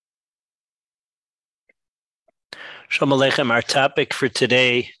Shalom Aleichem. Our topic for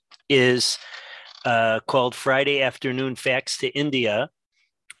today is called Friday Afternoon Facts to India,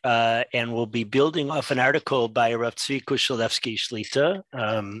 and we'll be building off an article by Rav Tzvi Kushelevsky Shlita,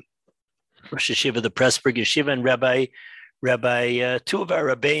 Rosh Yeshiva, the Pressburg Yeshiva, and two of our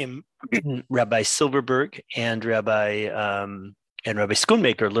Rabbeim, Rabbi Silverberg and Rabbi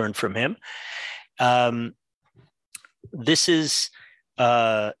Schoonmaker, learned from him. This is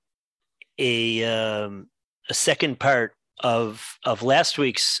a second part of last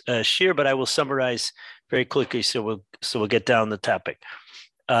week's shir, but I will summarize very quickly so we'll get down the topic.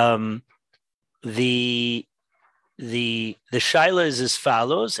 The shaila is as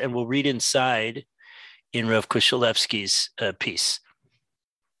follows, and we'll read inside in Rav Kushelevsky's piece.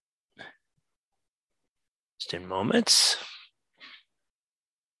 Just in moments.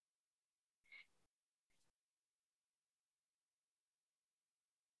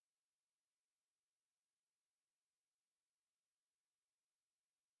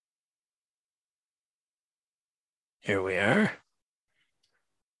 Here we are.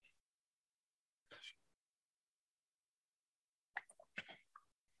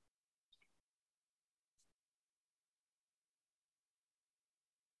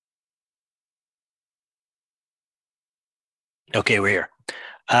 Okay, we're here.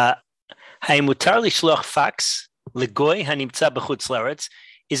 Ha'imutar lishloch fax legoy hanimtza b'chutz la'aretz.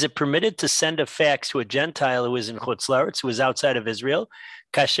 Is it permitted to send a fax to a Gentile who is in chutz la'aretz, who is outside of Israel?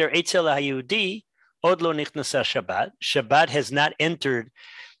 Kasher etzel ha'yehudi od lo nichnasa Shabbat. Shabbat has not entered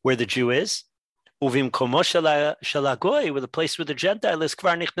where the Jew is. Uvimkomo shalagoy, with a place where the Gentile is,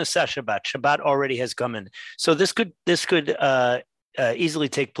 kvar nichnasa Shabbat. Shabbat already has come in. So this could easily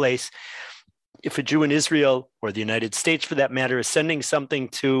take place if a Jew in Israel, or the United States for that matter, is sending something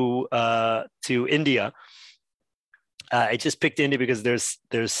to India. I just picked India because there's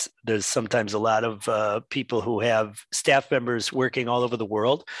sometimes a lot of people who have staff members working all over the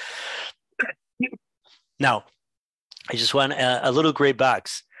world. Now, I just want a little gray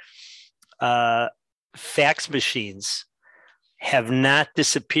box. Fax machines have not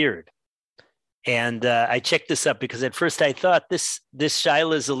disappeared. And I checked this up because at first I thought this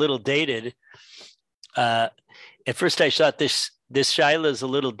shaila is a little dated. At first I thought this shaila is a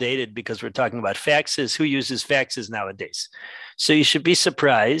little dated because we're talking about faxes. Who uses faxes nowadays? So you should be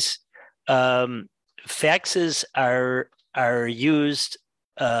surprised. Faxes are used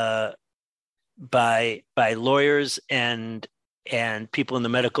by lawyers and people in the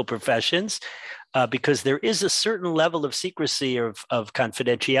medical professions, because there is a certain level of secrecy of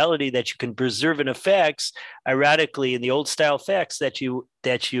confidentiality that you can preserve in a fax, ironically, in the old style fax that you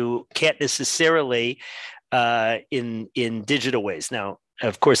can't necessarily in digital ways. Now,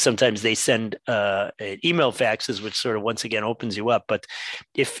 of course, sometimes they send email faxes, which sort of once again opens you up. But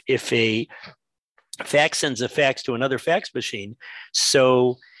if a fax sends a fax to another fax machine,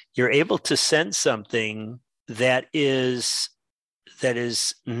 so you're able to send something that is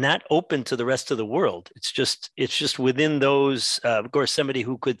not open to the rest of the world. It's just within those. Of course, somebody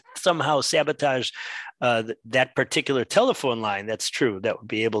who could somehow sabotage that particular telephone line. That's true. That would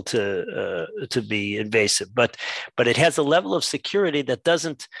be able to be invasive. But it has a level of security that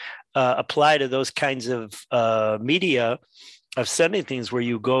doesn't apply to those kinds of media of sending things where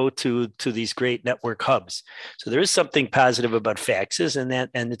you go to these great network hubs. So there is something positive about faxes,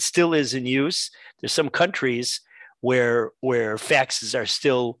 and it still is in use. There's some countries where faxes are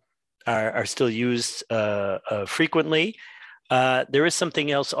still used frequently. There is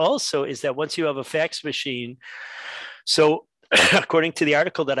something else also, is that once you have a fax machine, so according to the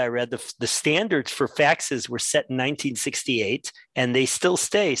article that I read, the standards for faxes were set in 1968, and they still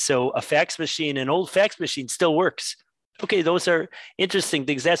stay. So a fax machine, an old fax machine, still works. Okay, those are interesting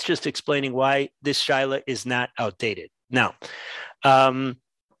things. That's just explaining why this shaila is not outdated. Now,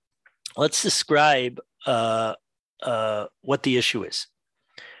 let's describe what the issue is.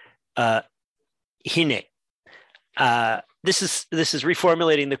 Hine. This is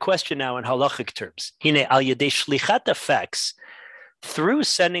reformulating the question now in halachic terms. Hine al yedei shlichat fax, through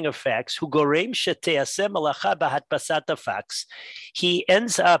sending a fax, hu gorem sheteaseh malacha b'hatpasat fax, he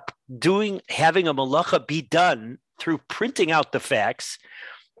ends up having a malacha be done through printing out the fax,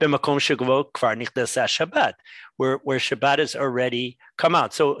 b'makom shegvo kvar nichnasa Shabbat, where Shabbat has already come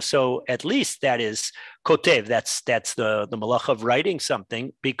out. So at least that is kotev. That's the malacha of writing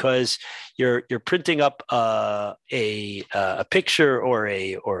something, because you're printing up a picture or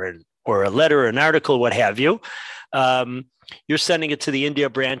a letter, or an article, what have you. You're sending it to the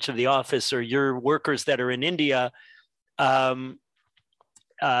India branch of the office, or your workers that are in India, or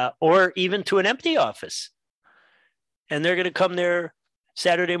even to an empty office, and they're going to come there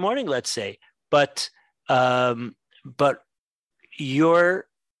Saturday morning, let's say. But but your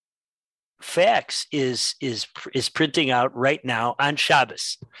fax is printing out right now on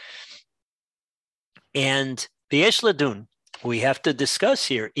Shabbos. And the Yesh Ladun, we have to discuss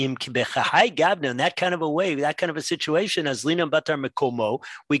here, in that kind of a way, that kind of a situation, as Lina Batar Mekomo,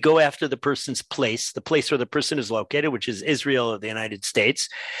 we go after the person's place, the place where the person is located, which is Israel or the United States,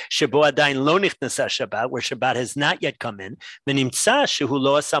 Shebo Adain Lo Nichnasa Shabbat, where Shabbat has not yet come in, V'nimtza shehu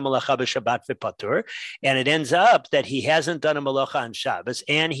lo asa malacha b'Shabbat v'patur, and it ends up that he hasn't done a malacha on Shabbos,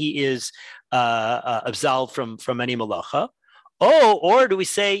 and he is absolved from any malacha. Oh, or do we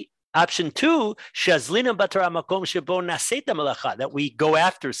say, option two, shazlina batara makom shebo naseta malacha, that we go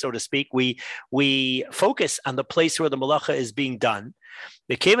after, so to speak. We focus on the place where the malacha is being done.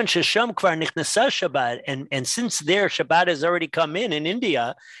 The kevan shesham kvar nichnasa Shabbat, and since there Shabbat has already come in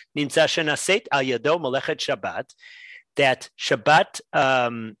India, nimtza shenaset al yado malechet Shabbat, that Shabbat, a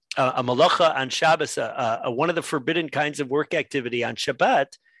malacha on Shabbos, one of the forbidden kinds of work activity on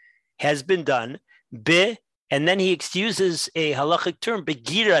Shabbat, has been done. And then he uses a halachic term,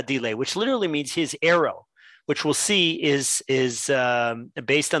 begira dile, which literally means his arrow, which we'll see is based on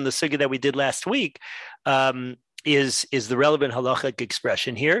the sugya that we did last week, is the relevant halachic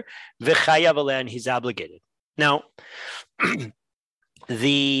expression here. V'chayav aleh, and he's obligated. Now,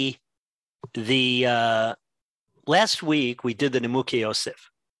 the last week we did the Nimukei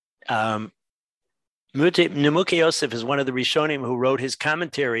Yosef. Nimukei Yosef is one of the Rishonim who wrote his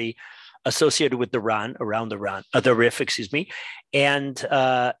commentary associated with the Ran, around the Ran, the Rif, and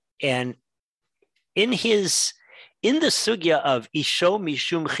in the sugya of Isho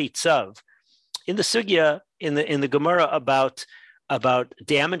Mishum Chitzav, in the sugya in the Gemara about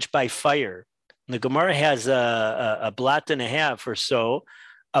damage by fire, the Gemara has a blot and a half or so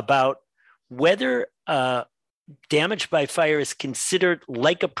about whether damage by fire is considered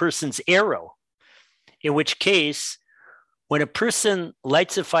like a person's arrow, in which case, when a person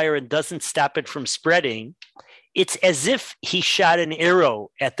lights a fire and doesn't stop it from spreading, it's as if he shot an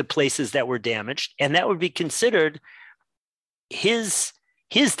arrow at the places that were damaged, and that would be considered his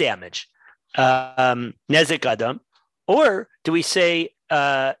damage, nezek adam. Or do we say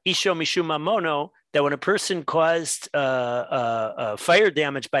isho mishum mamono, that when a person caused fire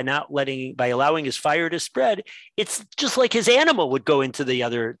damage by allowing his fire to spread, it's just like his animal would go into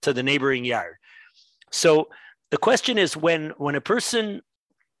the neighboring yard. So the question is, when a person,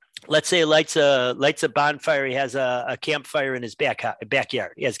 let's say, lights a bonfire, he has a campfire in his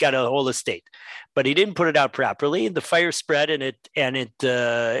backyard. He has got a whole estate, but he didn't put it out properly. The fire spread, and it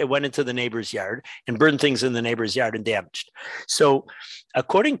went into the neighbor's yard and burned things in the neighbor's yard and damaged. So,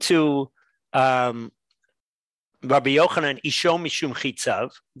 according to Rabbi Yochanan, Isho Mishum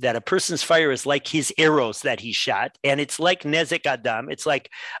Chitzav, that a person's fire is like his arrows that he shot, and it's like Nezek Adam, it's like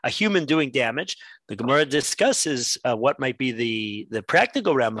a human doing damage. The Gemara discusses what might be the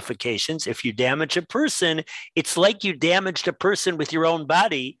practical ramifications. If you damage a person, it's like you damaged a person with your own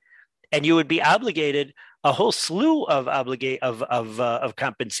body, and you would be obligated a whole slew of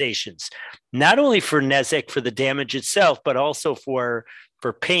compensations, not only for Nezek, for the damage itself, but also for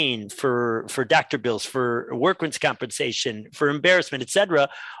pain, for doctor bills, for workman's compensation, for embarrassment, etc.,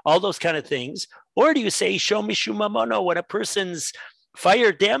 all those kind of things. Or do you say, show me shumamono, when a person's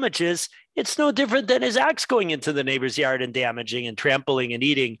fire damages, it's no different than his ox going into the neighbor's yard and damaging and trampling and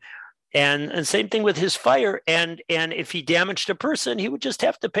eating. And same thing with his fire. And if he damaged a person, he would just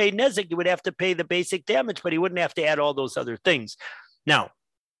have to pay nezek. He would have to pay the basic damage, but he wouldn't have to add all those other things. Now,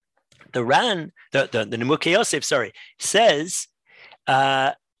 the Ran, the Nimukei Yosef, says,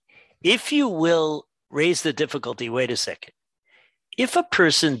 if you will raise the difficulty, wait a second. If a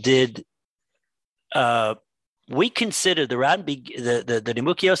person did, we consider the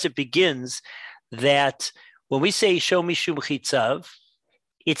Nimukei Yosef begins that when we say show mishum chitzav,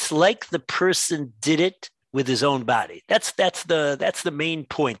 it's like the person did it with his own body. That's the main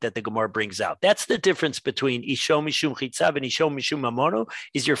point that the Gemara brings out. That's the difference between isho mishum chitzav and isho mishum mamono.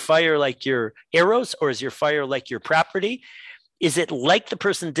 Is your fire like your arrows, or is your fire like your property? Is it like the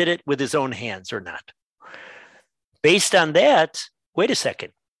person did it with his own hands or not? Based on that, wait a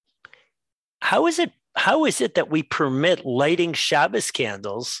second. How is it that we permit lighting Shabbos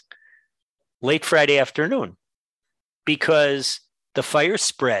candles late Friday afternoon? Because the fire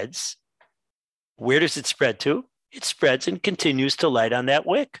spreads. Where does it spread to? It spreads and continues to light on that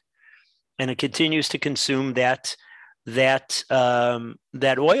wick, and it continues to consume that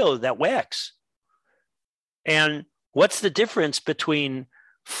oil, that wax. And what's the difference between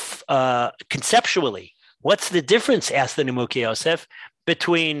conceptually? What's the difference, asked the Nimukei Yosef,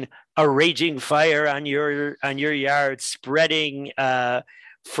 between a raging fire on your yard spreading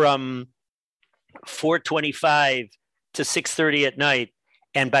from 425 to 6:30 at night,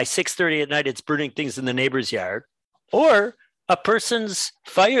 and by 6:30 at night it's burning things in the neighbor's yard, or a person's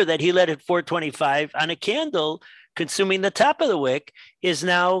fire that he lit at 4:25 on a candle, consuming the top of the wick, is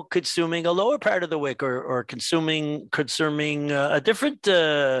now consuming a lower part of the wick, or consuming a different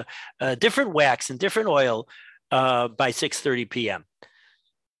wax and different oil by 6:30 p.m.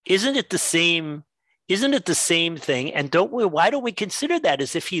 Isn't it the same? Isn't it the same thing? And why don't we consider that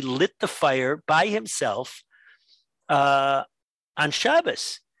as if he lit the fire by himself on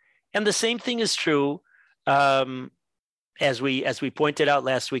Shabbos? And the same thing is true. As we pointed out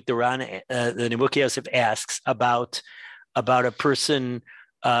last week, the Nimukei Yosef asks about a person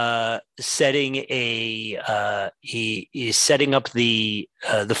setting up the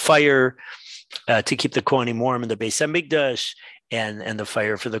fire to keep the Kohanim warm in the Beis Hamikdash, and the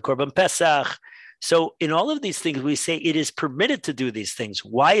fire for the Korban Pesach. So in all of these things, we say it is permitted to do these things.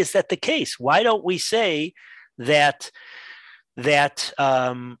 Why is that the case? Why don't we say that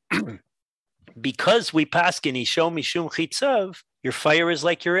because we paskin Ishom Mishum Chitzav, your fire is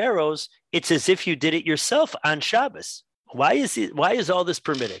like your arrows, it's as if you did it yourself on Shabbos? Why is all this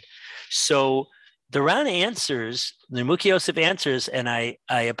permitted? So the Ran answers, the Nimukei Yosef answers, and I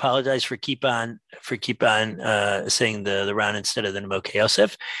apologize for keep on saying the Ran instead of the Nimukei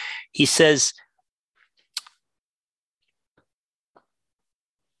Yosef. He says,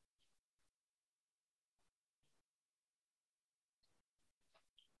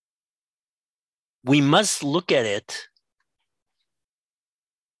 we must look at it.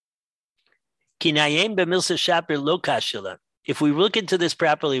 If we look into this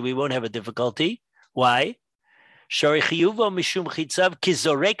properly, we won't have a difficulty. Why?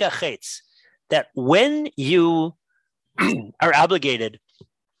 That when you are obligated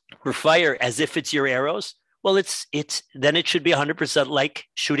for fire as if it's your arrows, well, then it should be 100% like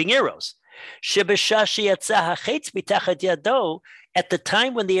shooting arrows. At the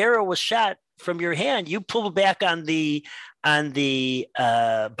time when the arrow was shot from your hand, you pull back on the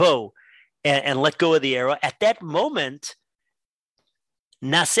bow and let go of the arrow. At that moment,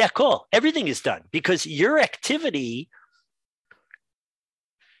 Naseh Kol, everything is done, because your activity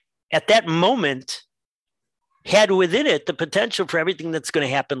at that moment had within it the potential for everything that's going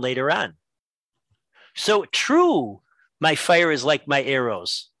to happen later on. So true, my fire is like my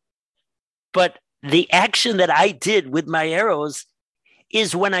arrows, but the action that I did with my arrows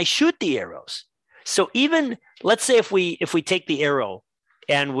is when I shoot the arrows. So even, let's say if we take the arrow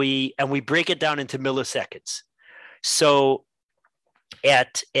and we break it down into milliseconds. So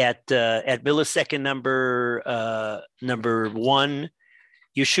at millisecond number 1,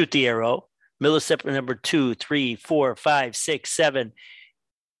 you shoot the arrow. Millisecond number 2, 3, 4, 5, 6, 7,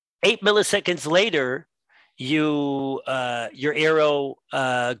 8 milliseconds later, your arrow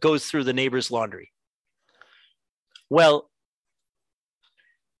goes through the neighbor's laundry. Well,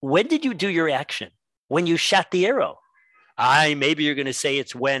 when did you do your action? When you shot the arrow. Maybe you're going to say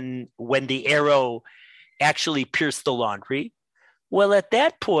it's when the arrow actually pierced the laundry. Well, at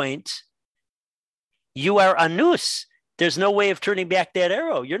that point, you are anus. There's no way of turning back that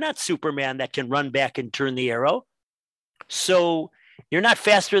arrow. You're not Superman that can run back and turn the arrow. So you're not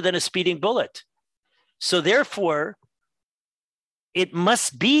faster than a speeding bullet. So therefore, it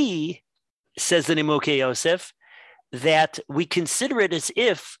must be, says the Nimukei Yosef, that we consider it as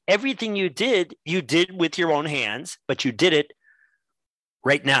if everything you did with your own hands, but you did it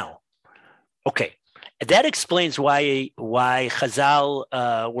right now. Okay. That explains why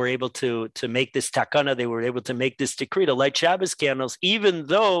Chazal were able to make this takana. They were able to make this decree to light Shabbos candles, even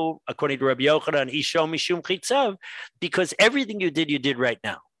though, according to Rabbi Yochanan, Ishom Mishum Chitzav, because everything you did right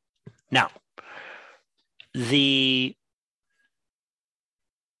now. Now, the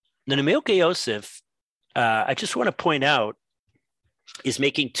Nimukei Yosef, I just want to point out, is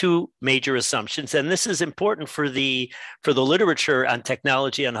making two major assumptions, and this is important for the literature on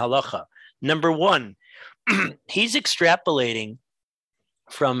technology and halacha. Number one, he's extrapolating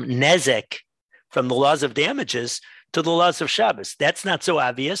from nezek, from the laws of damages, to the laws of Shabbos. That's not so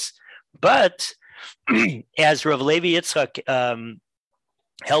obvious, but as Rav Levi Yitzchak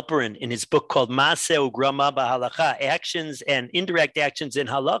Halperin in his book called Maaseh Ugrama B'Halacha, Actions and Indirect Actions in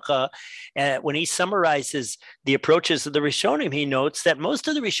Halacha, when he summarizes the approaches of the Rishonim, he notes that most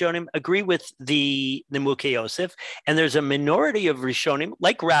of the Rishonim agree with the Nimukei Yosef, and there's a minority of Rishonim,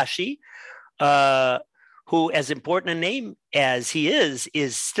 like Rashi, who, as important a name as he is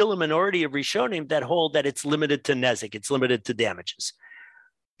still a minority of Rishonim that hold that it's limited to nezek, it's limited to damages.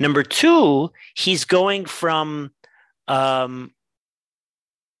 Number two, he's going from that's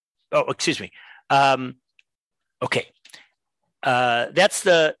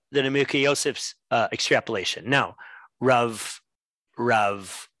the Nimukei Yosef's extrapolation. Now, Rav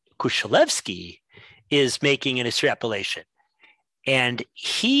Kushalevsky is making an extrapolation. And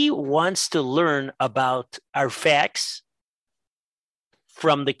he wants to learn about our facts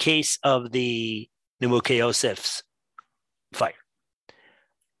from the case of the Nimukei Yosef's fire.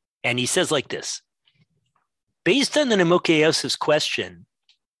 And he says like this: based on the Nimukei Yosef's question,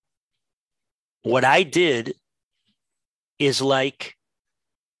 what I did is like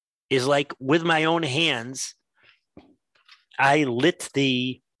with my own hands, I lit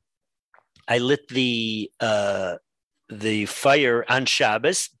the fire on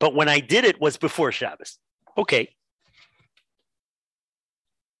Shabbos, but when I did it was before Shabbos. Okay.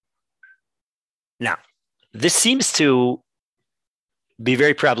 Now, this seems to be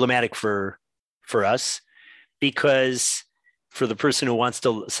very problematic for us, because for the person who wants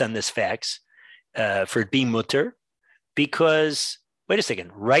to send this fax, for it being mutter, because wait a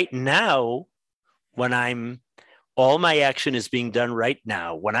second, right now, when all my action is being done right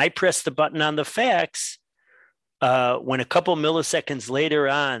now. When I press the button on the fax, when a couple milliseconds later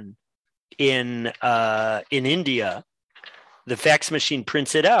on in India, the fax machine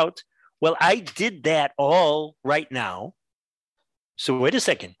prints it out. Well, I did that all right now. So wait a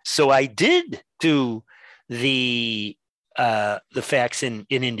second. So I did do the fax in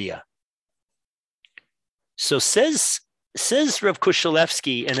India. So says Rav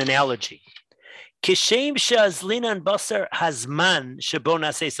Kushalevsky an analogy. Kishem she'azlinan basar hazman shebo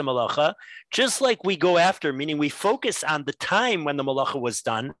naseh malacha, just like we go after, meaning we focus on the time when the malacha was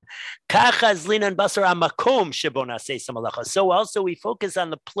done. Kach hazlinan basar hamakom shebo naseh malacha. So also we focus on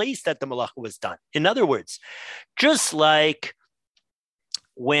the place that the malacha was done. In other words, just like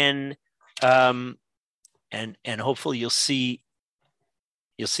when, and hopefully you'll see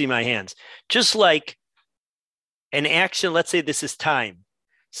my hands. Just like an action, let's say this is time.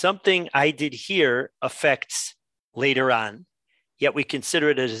 Something I did here affects later on, yet we consider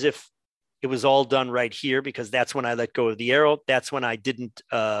it as if it was all done right here, because that's when I let go of the arrow. That's when I didn't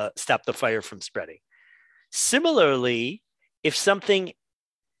stop the fire from spreading. Similarly, if something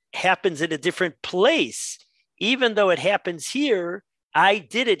happens in a different place, even though it happens here, I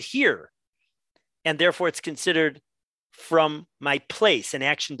did it here. And therefore it's considered from my place, an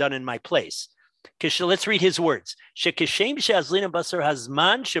action done in my place. Let's read his words. Just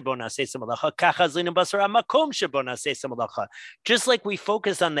like we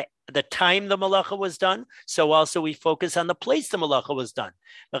focus on the time the malacha was done, so also we focus on the place the malacha was done.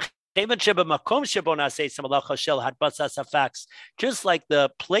 Just like the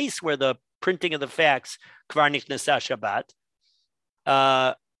place where the printing of the fax, kvar niknasa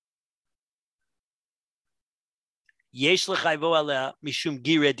Shabbat, yesh l'chayvo aleh mishum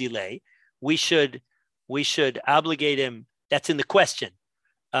gire delay. We should obligate him. That's in the question.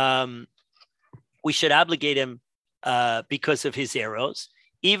 We should obligate him because of his arrows,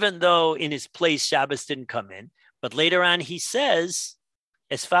 even though in his place Shabbos didn't come in. But later on, he says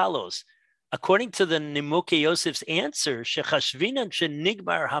as follows: according to the Nimukei Yosef's answer, shechashvinan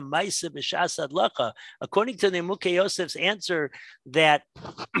shenigmar hamaisa b'shas adlacha. According to the Nimukei Yosef's answer, that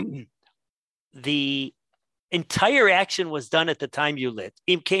the entire action was done at the time you lit.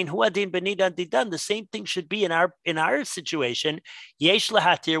 The same thing should be in our situation. Yesh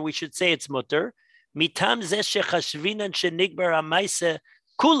lahatir, we should say it's mutter. Mitam zeh shechashvinan shenigbar hamaisa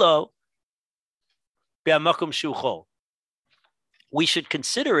kulo be'amakom shuchol. We should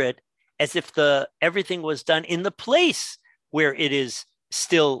consider it as if everything was done in the place where it is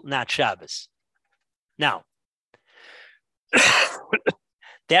still not Shabbos. Now,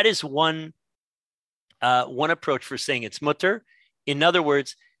 that is one approach for saying it's mutter. In other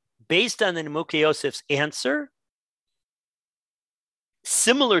words, based on the Nimukei Yosef's answer,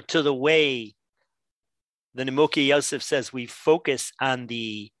 similar to the way the Nimukei Yosef says we focus on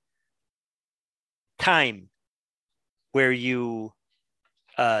the time where you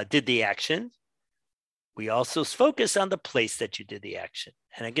did the action, we also focus on the place that you did the action.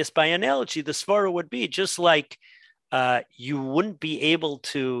 And I guess by analogy, the svara would be just like you wouldn't be able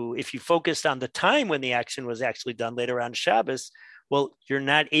to, if you focused on the time when the action was actually done later on Shabbos, well, you're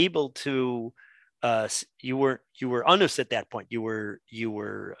not able to, you were unus at that point. You were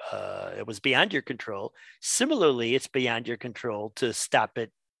it was beyond your control. Similarly, it's beyond your control to stop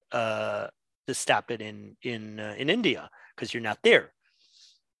it in India, because you're not there.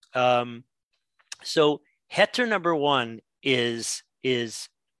 So heter number one is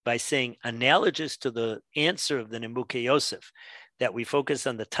by saying, analogous to the answer of the Nimukei Yosef, that we focus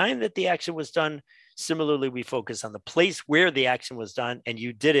on the time that the action was done. Similarly, we focus on the place where the action was done, and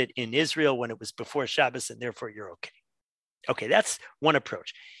you did it in Israel when it was before Shabbos, and therefore you're okay. Okay, that's one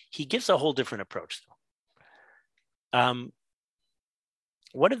approach. He gives a whole different approach, though. One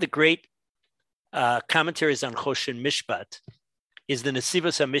of the great commentaries on Choshen Mishpat is the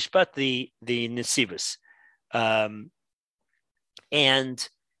Nesivos HaMishpat, the Nesivos. And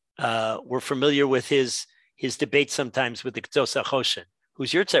we're familiar with his debate sometimes with the Ketzos HaChoshen,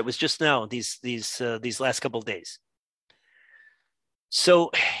 whose yurtzeit was just now these last couple of days.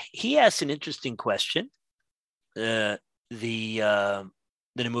 So he asked an interesting question. The Nesivos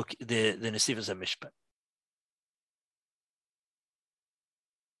HaMishpat.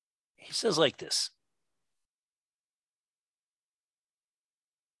 He says like this.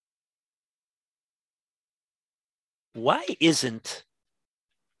 Why isn't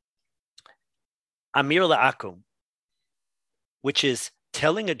Amir La'akum, which is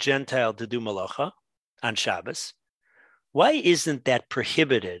telling a Gentile to do malacha on Shabbos, why isn't that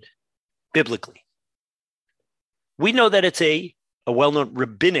prohibited biblically? We know that it's a well-known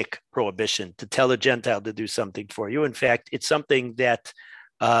rabbinic prohibition to tell a Gentile to do something for you. In fact, it's something that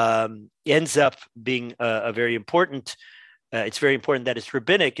ends up being a very important. It's very important that it's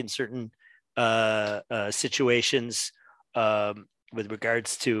rabbinic in certain situations with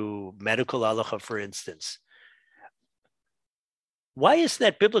regards to medical halacha, for instance. Why is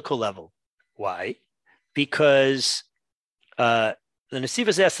that biblical level? Why? Because the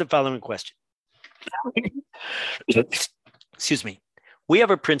Nesivos asked the following question. Excuse me. We have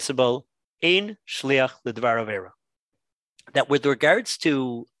a principle, ein shliach ledvar avera, that with regards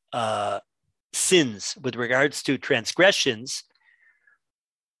to sins, with regards to transgressions,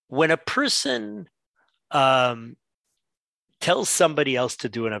 when a person tells somebody else to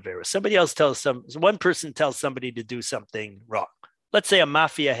do an avera, one person tells somebody to do something wrong. Let's say a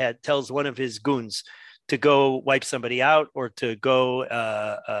mafia head tells one of his goons to go wipe somebody out, or to go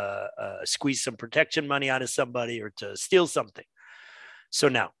squeeze some protection money out of somebody, or to steal something. So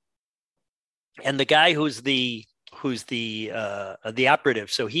now, and the guy who's the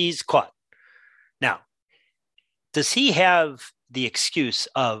operative, so he's caught. Now, does he have the excuse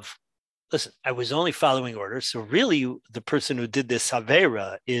of, listen, I was only following orders, so really the person who did this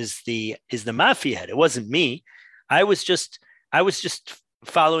havera is the mafia head. It wasn't me. I was just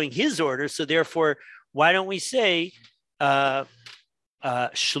following his orders. So therefore, why don't we say shlucho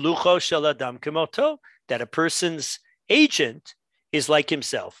shel adam kemoto, that a person's agent is like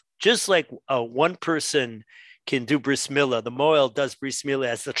himself, just like one person can do bris milah, the moel does bris milah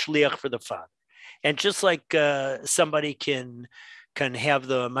as the shliach for the father, and just like somebody can have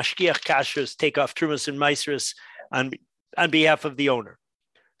the mashkiach kashrus take off trumas and maasros on behalf of the owner.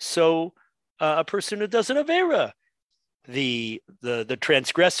 So a person who does an avera, the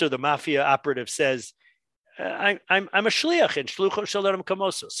transgressor, the mafia operative, says, I'm a shliach, and shlucho shel adam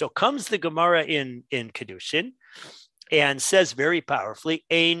kamoso. So comes the Gemara in Kedushin and says very powerfully,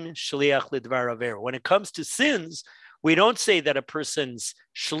 ein shliach lidvar avera. When it comes to sins, we don't say that a person's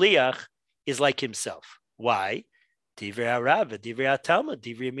shliach is like himself. Why? Divrei harav, divrei talmud,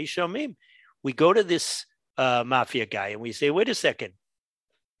 divrei mishomim. We go to this mafia guy and we say, wait a second.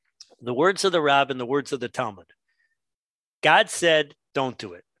 The words of the Rav and the words of the Talmud. God said, don't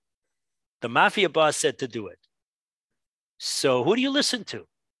do it. The mafia boss said to do it. So who do you listen to?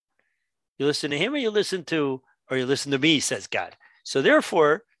 You listen to him, or you listen to me, says God. So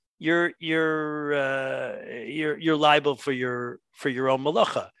therefore, you're liable for your own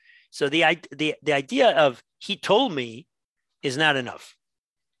malacha. So the idea of he told me is not enough.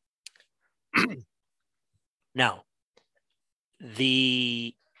 Now,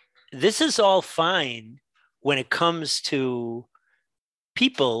 this is all fine when it comes to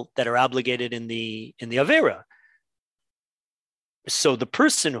people that are obligated in the avera. So the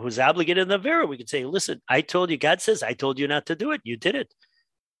person who's obligated in the avera, we could say, listen, I told you, God says, I told you not to do it. You did it.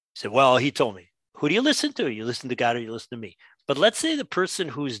 He said, well, he told me. Who do you listen to? You listen to God, or you listen to me? But let's say the person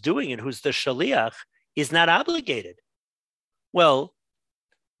who's doing it, who's the shaliach, is not obligated. Well,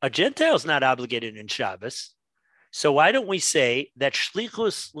 a Gentile is not obligated in Shabbos. So why don't we say that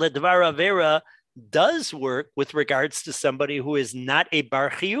shlichus ledvar avera does work with regards to somebody who is not a bar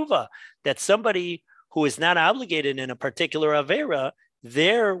chiyuva, that somebody who is not obligated in a particular avera,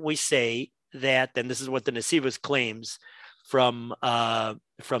 there we say that, and this is what the Nesivos claims from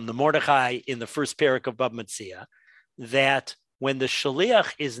the Mordechai in the first parak of Bava Metzia, that when the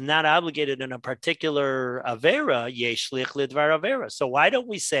shaliach is not obligated in a particular avera, yesh shlich lidvar avera. So why don't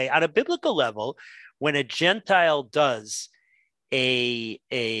we say, on a biblical level, when a Gentile does a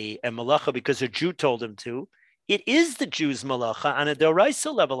malacha because a Jew told him to, it is the Jew's malacha on a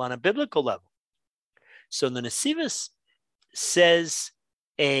d'oraisa level, on a biblical level. So the Nesivos says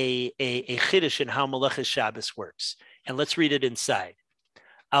a chiddush in how malachas Shabbos works, and let's read it inside.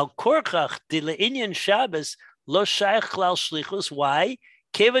 Al korchach de le'inyan Shabbos Lo shaykh klal shlichus. Why?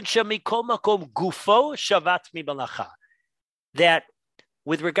 Kevan shamikol makom gufo shavat mi balacha. That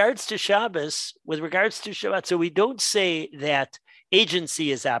with regards to Shabbos, with regards to Shabbat, so we don't say that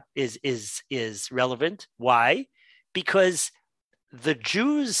agency is relevant. Why? Because the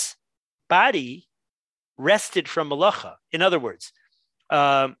Jew's body rested from malacha. In other words,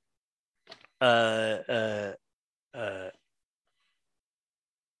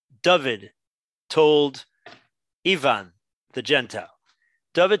 David told Ivan, the Gentile.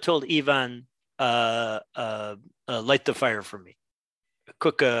 David told Ivan, light the fire for me.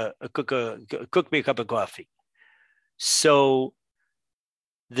 Cook me a cup of coffee. So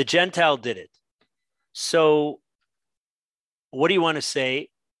the Gentile did it. So what do you want to say?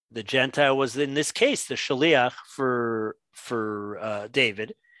 The Gentile was, in this case, the shaliach for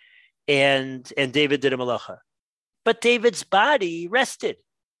David, and David did a malacha. But David's body rested.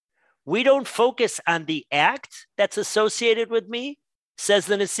 We don't focus on the act that's associated with me, says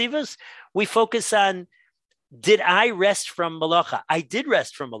the Nesivos. We focus on, did I rest from malacha? I did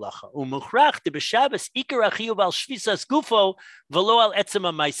rest from malacha. Umuchrach de b'Shabbos ikar achiyuv al shvisas gufo v'lo al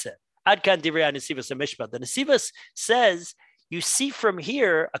etzema ma'aseh. Ad kan divrei Nesivos HaMishpat. The Nesivos says, you see from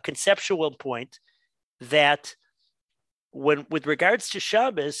here a conceptual point that when, with regards to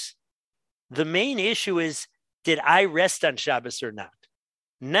Shabbos, the main issue is, did I rest on Shabbos or not?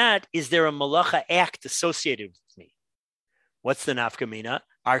 Not, is there a malacha act associated with me? What's the nafkamina?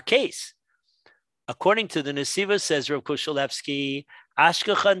 Our case. According to the Nesivos, says Rav Kushelevsky,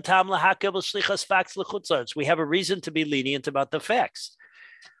 Ashkechan tam lahakel b'shlichas facts l'chutzarts. We have a reason to be lenient about the facts.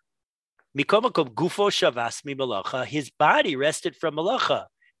 Mikomakom gufo shavas mi malacha. His body rested from malacha,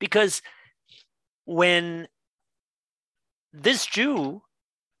 because when this Jew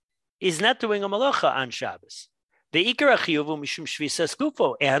is not doing a malacha on Shabbos, the ikar achiyuv mishum shvisas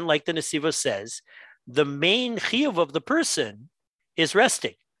gufo, and like the Nesivos says, the main chiyuv of the person is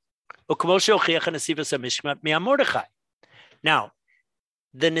resting. Now, the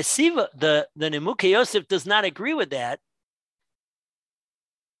Nesiva, the Nimukei Yosef does not agree with that.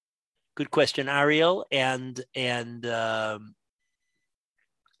 Good question, Ariel, and I'm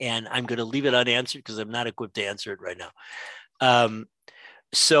going to leave it unanswered because I'm not equipped to answer it right now.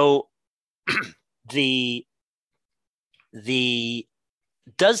 So does the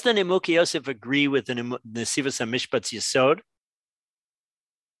Nimukei Yosef agree with the Nesivos HaMishpat's Yesod?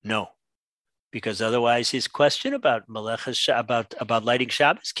 No, because otherwise his question about about lighting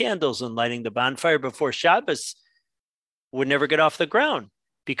Shabbos candles and lighting the bonfire before Shabbos would never get off the ground.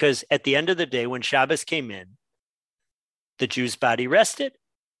 Because at the end of the day, when Shabbos came in, the Jew's body rested,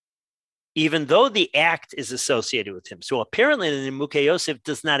 even though the act is associated with him. So apparently the Nimukei Yosef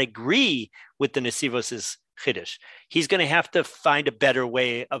does not agree with the Nesivos' Chiddush. He's going to have to find a better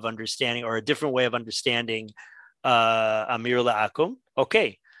way of understanding, or a different way of understanding Amir La'akum.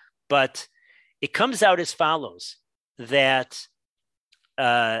 Okay. But it comes out as follows, that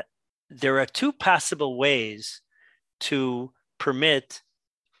there are two possible ways to permit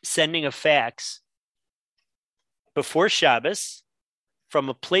sending a fax before Shabbos from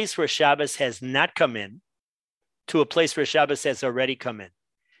a place where Shabbos has not come in to a place where Shabbos has already come in.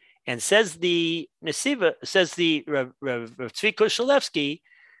 And says the Nesiva, says the Rav Tzvi Kushelevsky,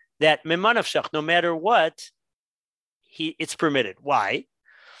 that Mimanavshach, no matter what, it's permitted. Why?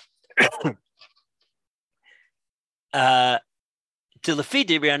 According to the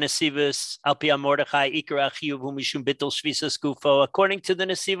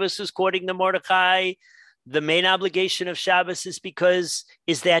Nesivos who's quoting the Mordechai, the main obligation of Shabbos is because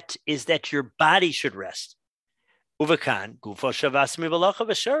is that your body should rest. And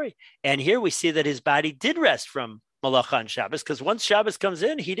here we see that his body did rest from malacha on Shabbos, because once Shabbos comes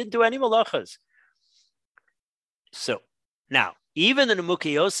in, he didn't do any malachas. So now, even the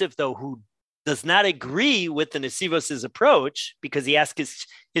Nimukei Yosef, though, who does not agree with the Nesivos' approach, because he asked his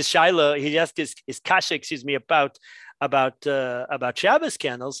shaila, he asked his kasha, about Shabbos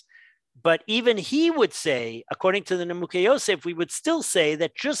candles, but even he would say, according to the Nimukei Yosef, we would still say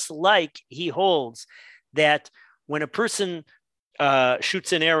that just like he holds that when a person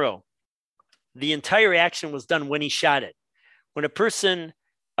shoots an arrow, the entire action was done when he shot it. When a person's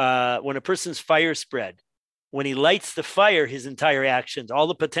fire spread, when he lights the fire, his entire actions, all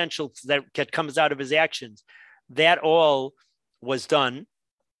the potential that comes out of his actions, that all was done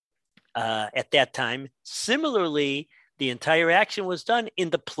at that time. Similarly, the entire action was done in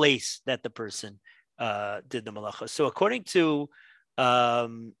the place that the person did the malacha. So according to Rav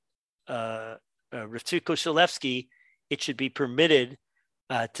Tzvi Kushelevsky, it should be permitted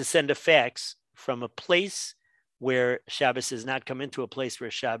to send a fax from a place where Shabbos has not come into a place where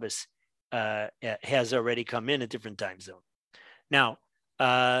Shabbos has already come in a different time zone. Now,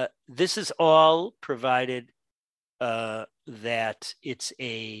 this is all provided that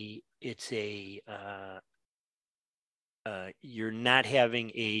you're not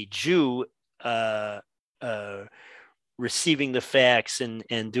having a Jew receiving the facts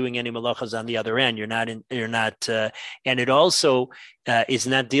and doing any malachas on the other end. And it also is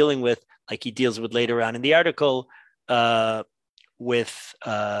not dealing with, like he deals with later on in the article, with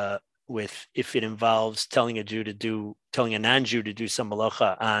if it involves telling a non-Jew to do some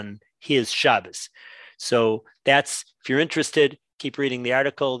malacha on his Shabbos. So if you're interested, keep reading the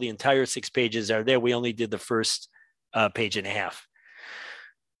article. The entire 6 pages are there. We only did the first page and a half.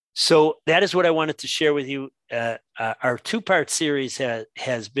 So that is what I wanted to share with you. Our 2-part series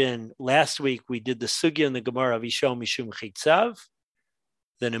has been, last week we did the Sugya and the Gemara of Isho Mishum Chitzav,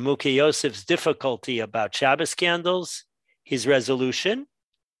 the Nemuke Yosef's difficulty about Shabbos candles, his resolution.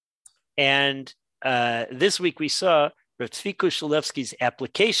 And this week we saw Rav Tzvi Kushelevsky's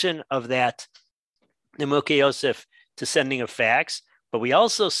application of that Nemuke Yosef to sending of fax, but we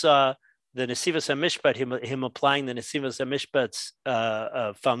also saw the Nesivos HaMishpat, him applying the Nesivos HaMishpat's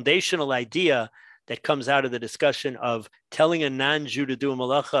foundational idea that comes out of the discussion of telling a non-Jew to do a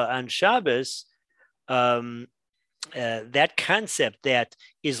malacha on Shabbos, that concept that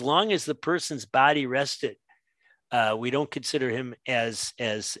as long as the person's body rested, we don't consider him as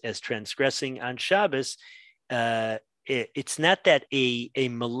transgressing on Shabbos. It's not that a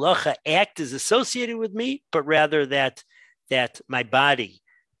malacha act is associated with me, but rather that my body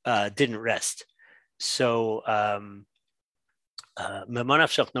didn't rest. So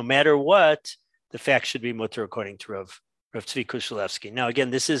no matter what, the fact should be mutter according to Rav Tzvi Kushelevsky. Now again,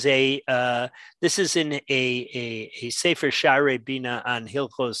 this is in a Sefer Sha'arei Bina on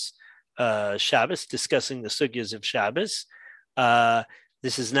Hilchos Shabbos, discussing the sugyas of Shabbos.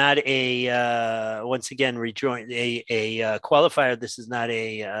 This is not once again rejoin a qualifier. This is not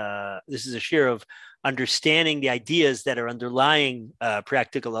this is a share of understanding the ideas that are underlying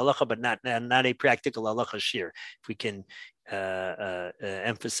practical halacha, but not a practical halacha shir. If we can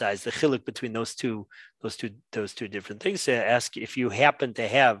emphasize the chiluk between those two different things. Ask if you happen to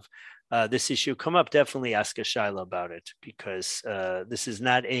have this issue come up, definitely ask a shaila about it, because this is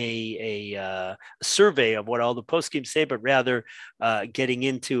not a survey of what all the poskim say, but rather getting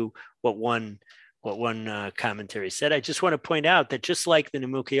into what one commentary said. I just want to point out that just like the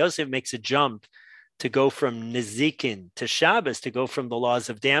Nemuke Yosef makes a jump to go from Nezikin to Shabbos, to go from the laws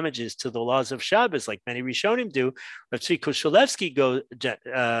of damages to the laws of Shabbos, like many Rishonim do, Rav Tzvi Kushelevsky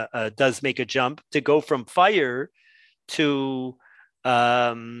does make a jump to go from fire to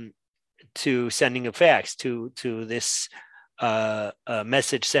sending a fax, to this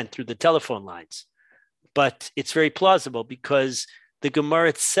message sent through the telephone lines. But it's very plausible because the Gemara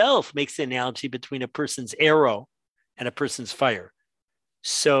itself makes the analogy between a person's arrow and a person's fire.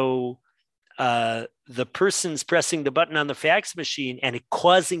 So the person's pressing the button on the fax machine and it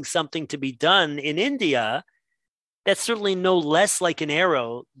causing something to be done in India, that's certainly no less like an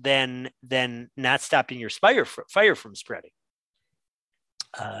arrow than not stopping your fire from spreading.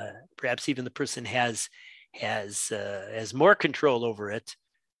 Perhaps even the person has more control over it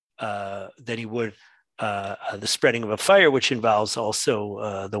than he would the spreading of a fire, which involves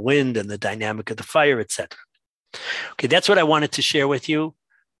also the wind and the dynamic of the fire, etc. Okay, that's what I wanted to share with you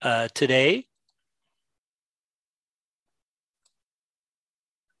today.